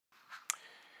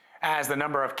As the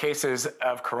number of cases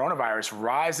of coronavirus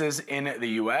rises in the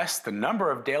U.S., the number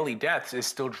of daily deaths is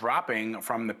still dropping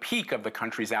from the peak of the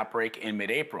country's outbreak in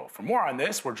mid-April. For more on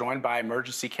this, we're joined by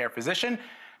emergency care physician,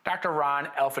 Dr. Ron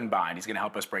Elfenbein. He's going to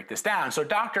help us break this down. So,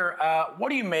 doctor, what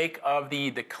do you make of the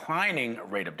declining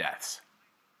rate of deaths?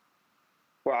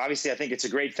 Well, obviously, I think it's a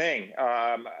great thing.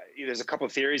 There's a couple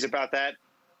of theories about that.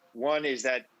 One is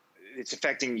that it's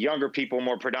affecting younger people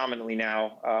more predominantly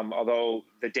now, although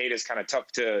the data is kind of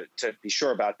tough to be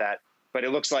sure about that. But it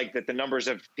looks like that the numbers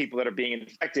of people that are being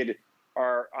infected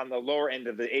are on the lower end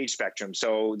of the age spectrum.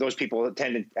 So those people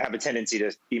tend to have a tendency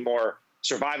to be more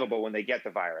survivable when they get the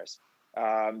virus.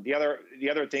 The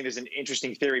other thing, there's an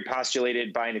interesting theory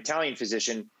postulated by an Italian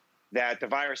physician that the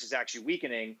virus is actually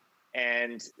weakening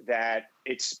and that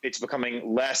it's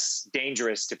becoming less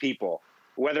dangerous to people.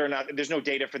 Whether or not, there's no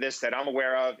data for this that I'm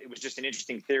aware of. It was just an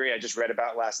interesting theory I just read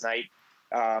about last night.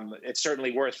 It's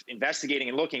certainly worth investigating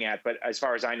and looking at, but as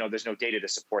far as I know, there's no data to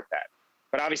support that.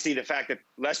 But obviously, the fact that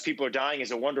less people are dying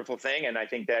is a wonderful thing, and I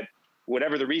think that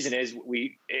whatever the reason is,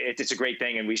 it's a great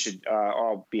thing, and we should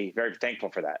all be very thankful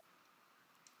for that.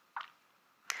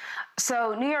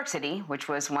 So New York City, which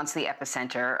was once the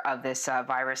epicenter of this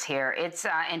virus here, it's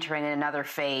entering another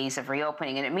phase of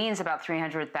reopening, and it means about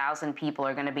 300,000 people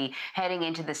are going to be heading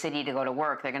into the city to go to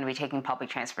work. They're going to be taking public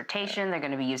transportation. They're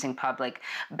going to be using public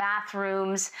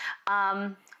bathrooms.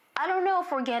 I don't know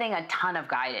if we're getting a ton of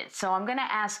guidance, so I'm going to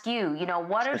ask you,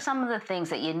 what are some of the things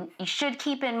that you should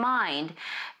keep in mind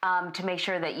to make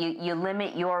sure that you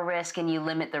limit your risk and you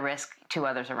limit the risk to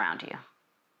others around you?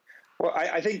 Well,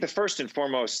 I think the first and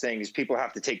foremost thing is people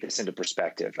have to take this into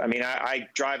perspective. I mean, I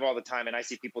drive all the time, and I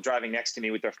see people driving next to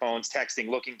me with their phones, texting,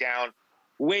 looking down,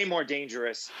 way more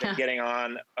dangerous than getting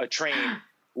on a train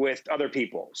with other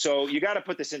people. So you got to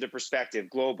put this into perspective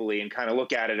globally and kind of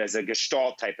look at it as a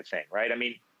gestalt type of thing, right? I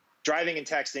mean, driving and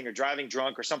texting or driving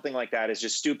drunk or something like that is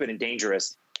just stupid and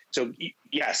dangerous. So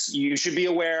yes, you should be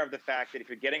aware of the fact that if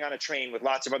you're getting on a train with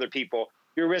lots of other people,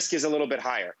 your risk is a little bit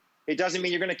higher. It doesn't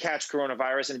mean you're going to catch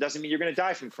coronavirus, and it doesn't mean you're going to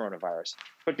die from coronavirus.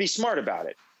 But be smart about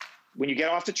it. When you get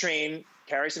off the train,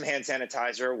 carry some hand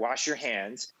sanitizer, wash your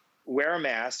hands, wear a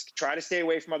mask, try to stay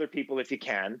away from other people if you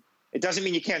can. It doesn't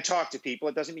mean you can't talk to people.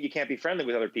 It doesn't mean you can't be friendly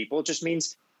with other people. It just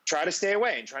means try to stay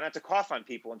away and try not to cough on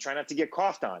people and try not to get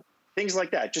coughed on. Things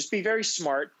like that. Just be very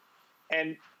smart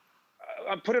and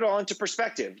put it all into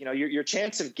perspective. Your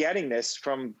chance of getting this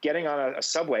from getting on a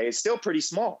subway is still pretty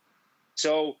small.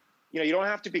 So, you don't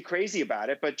have to be crazy about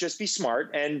it, but just be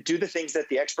smart and do the things that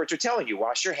the experts are telling you.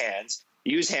 Wash your hands,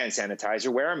 use hand sanitizer,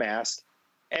 wear a mask,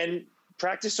 and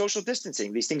practice social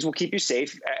distancing. These things will keep you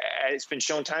safe. It's been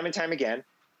shown time and time again.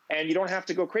 And you don't have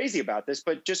to go crazy about this,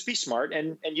 but just be smart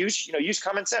and use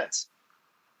common sense.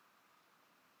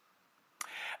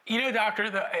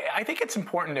 Doctor, I think it's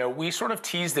important, though. We sort of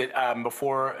teased it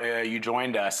before you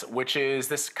joined us, which is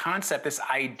this concept, this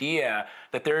idea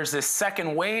that there's this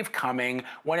second wave coming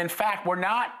when, in fact, we're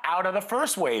not out of the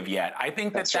first wave yet. I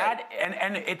think That's right.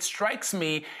 And it strikes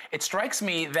me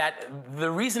that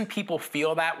the reason people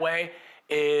feel that way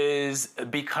is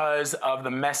because of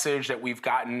the message that we've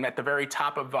gotten at the very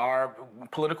top of our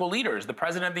political leaders, the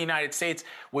President of the United States,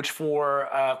 which for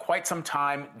quite some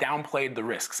time downplayed the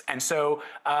risks. And so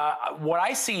what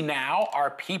I see now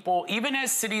are people, even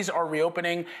as cities are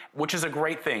reopening, which is a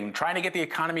great thing, trying to get the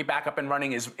economy back up and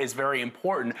running is very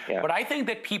important. Yeah. But I think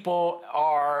that people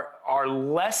are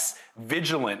less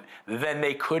vigilant than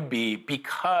they could be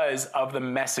because of the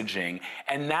messaging.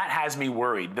 And that has me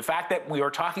worried. The fact that we are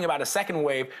talking about a second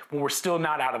wave when we're still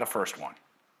not out of the first one.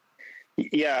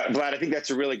 Yeah, Vlad, I think that's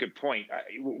a really good point.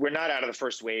 We're not out of the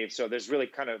first wave, so there's really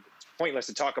kind of pointless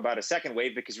to talk about a second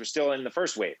wave because we're still in the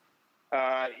first wave.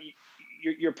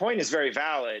 Your point is very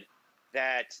valid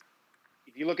that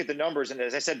if you look at the numbers, and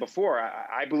as I said before,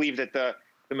 I believe that the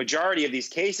majority of these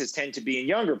cases tend to be in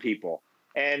younger people.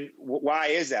 And why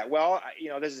is that? Well,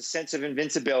 there's a sense of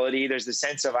invincibility. There's the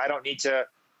sense of I don't need to.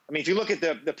 I mean, if you look at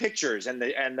the pictures and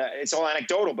it's all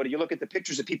anecdotal, but you look at the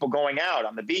pictures of people going out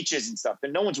on the beaches and stuff,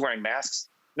 then no one's wearing masks.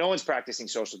 No one's practicing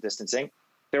social distancing.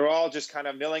 They're all just kind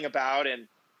of milling about. And,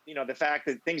 the fact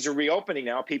that things are reopening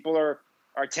now, people are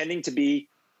tending to be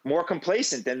more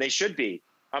complacent than they should be.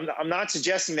 I'm not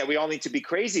suggesting that we all need to be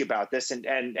crazy about this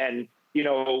and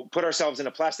put ourselves in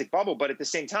a plastic bubble. But at the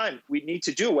same time, we need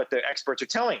to do what the experts are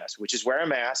telling us, which is wear a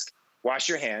mask, wash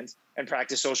your hands, and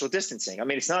practice social distancing. I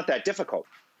mean, it's not that difficult.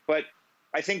 But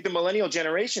I think the millennial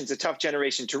generation is a tough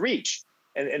generation to reach.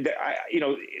 And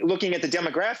looking at the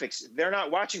demographics, they're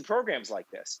not watching programs like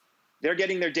this. They're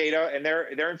getting their data and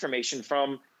their information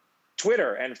from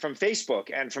Twitter and from Facebook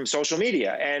and from social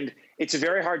media. And it's a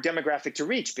very hard demographic to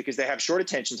reach because they have short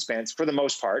attention spans for the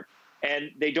most part,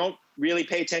 and they don't really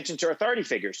pay attention to authority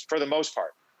figures for the most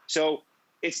part. So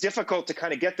it's difficult to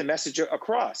kind of get the message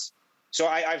across. So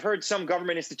I've heard some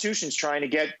government institutions trying to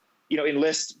get,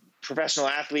 enlist professional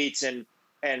athletes and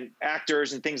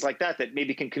actors and things like that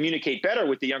maybe can communicate better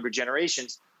with the younger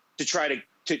generations to try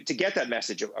to get that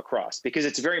message across, because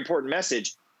it's a very important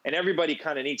message, and everybody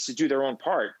kind of needs to do their own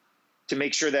part to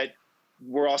make sure that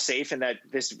we're all safe and that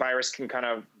this virus we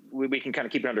can kind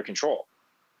of keep it under control.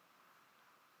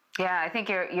 Yeah, I think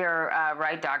you're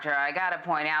right, Doctor. I got to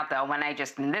point out, though,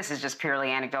 and this is just purely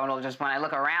anecdotal, just when I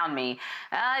look around me,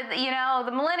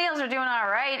 the millennials are doing all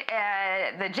right.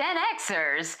 The Gen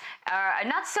Xers are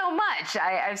not so much.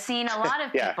 I've seen a lot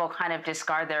of people kind of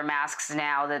discard their masks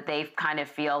now, that they kind of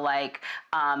feel like,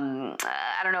 I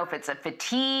don't know if it's a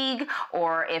fatigue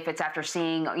or if it's after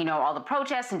seeing, all the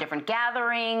protests and different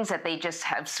gatherings, that they just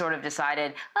have sort of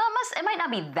decided, it might not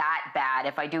be that bad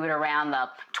if I do it around the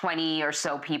 20 or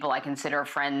so people I consider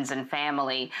friends and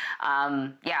family.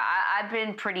 I've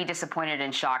been pretty disappointed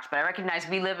and shocked, but I recognize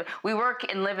we work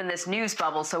and live in this news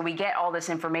bubble, so we get all this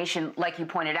information, like you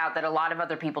pointed out, that a lot of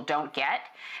other people don't get.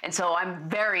 And so I'm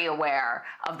very aware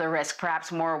of the risk,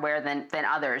 perhaps more aware than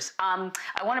others. I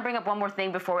want to bring up one more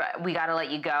thing before we got to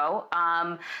let you go.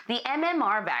 The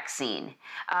MMR vaccine.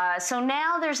 So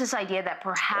now there's this idea that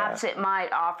perhaps it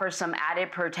might offer some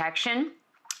added protection.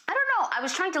 I don't know. I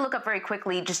was trying to look up very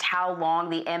quickly just how long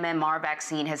the MMR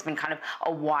vaccine has been kind of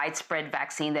a widespread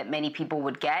vaccine that many people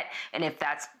would get, and if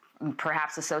that's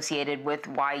perhaps associated with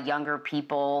why younger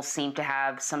people seem to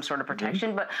have some sort of protection.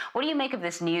 Mm-hmm. But what do you make of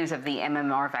this news of the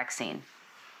MMR vaccine?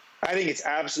 I think it's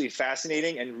absolutely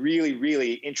fascinating and really,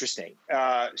 really interesting.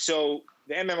 So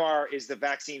the MMR is the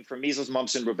vaccine for measles,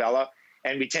 mumps, and rubella.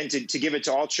 And we tend to give it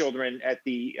to all children at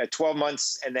 12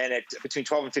 months, and then at between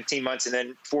 12 and 15 months, and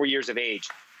then 4 years of age.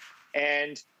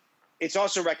 And it's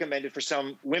also recommended for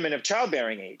some women of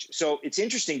childbearing age. So it's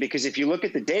interesting because if you look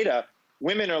at the data,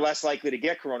 women are less likely to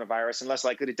get coronavirus and less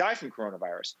likely to die from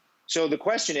coronavirus. So the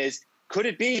question is, could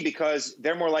it be because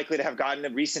they're more likely to have gotten a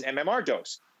recent MMR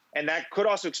dose? And that could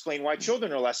also explain why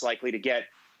children are less likely to get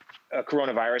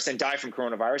coronavirus and die from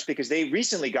coronavirus, because they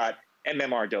recently got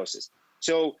MMR doses.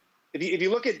 So if you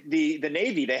look at the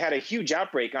Navy, they had a huge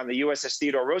outbreak on the USS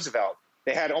Theodore Roosevelt.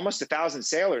 They had almost 1,000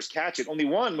 sailors catch it. Only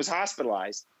one was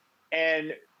hospitalized.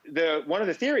 And one of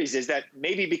the theories is that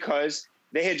maybe because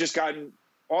they had just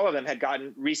all of them had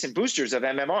gotten recent boosters of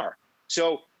MMR.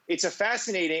 So it's a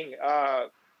fascinating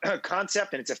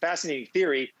concept, and it's a fascinating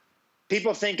theory.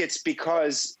 People think it's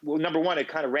because, well, number one, it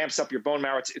kind of ramps up your bone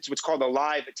marrow. It's what's called a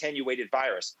live attenuated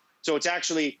virus. So it's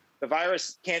actually, the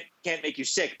virus can't make you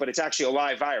sick, but it's actually a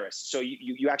live virus. So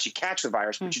you actually catch the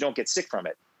virus, but you don't get sick from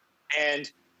it.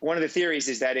 And one of the theories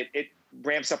is that it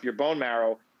ramps up your bone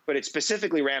marrow, but it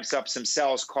specifically ramps up some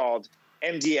cells called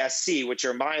MDSC, which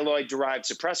are myeloid-derived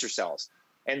suppressor cells.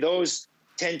 And those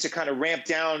tend to kind of ramp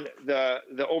down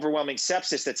the overwhelming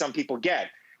sepsis that some people get.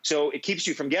 So it keeps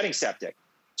you from getting septic.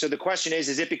 So the question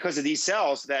is it because of these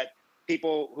cells that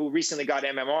people who recently got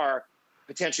MMR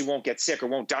potentially won't get sick or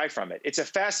won't die from it? It's a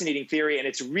fascinating theory, and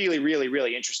it's really, really,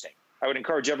 really interesting. I would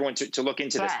encourage everyone to look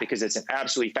into this because it's an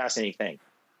absolutely fascinating thing.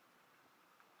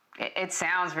 It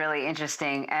sounds really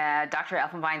interesting. Dr.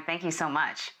 Elfenbein, thank you so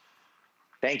much.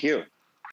 Thank you.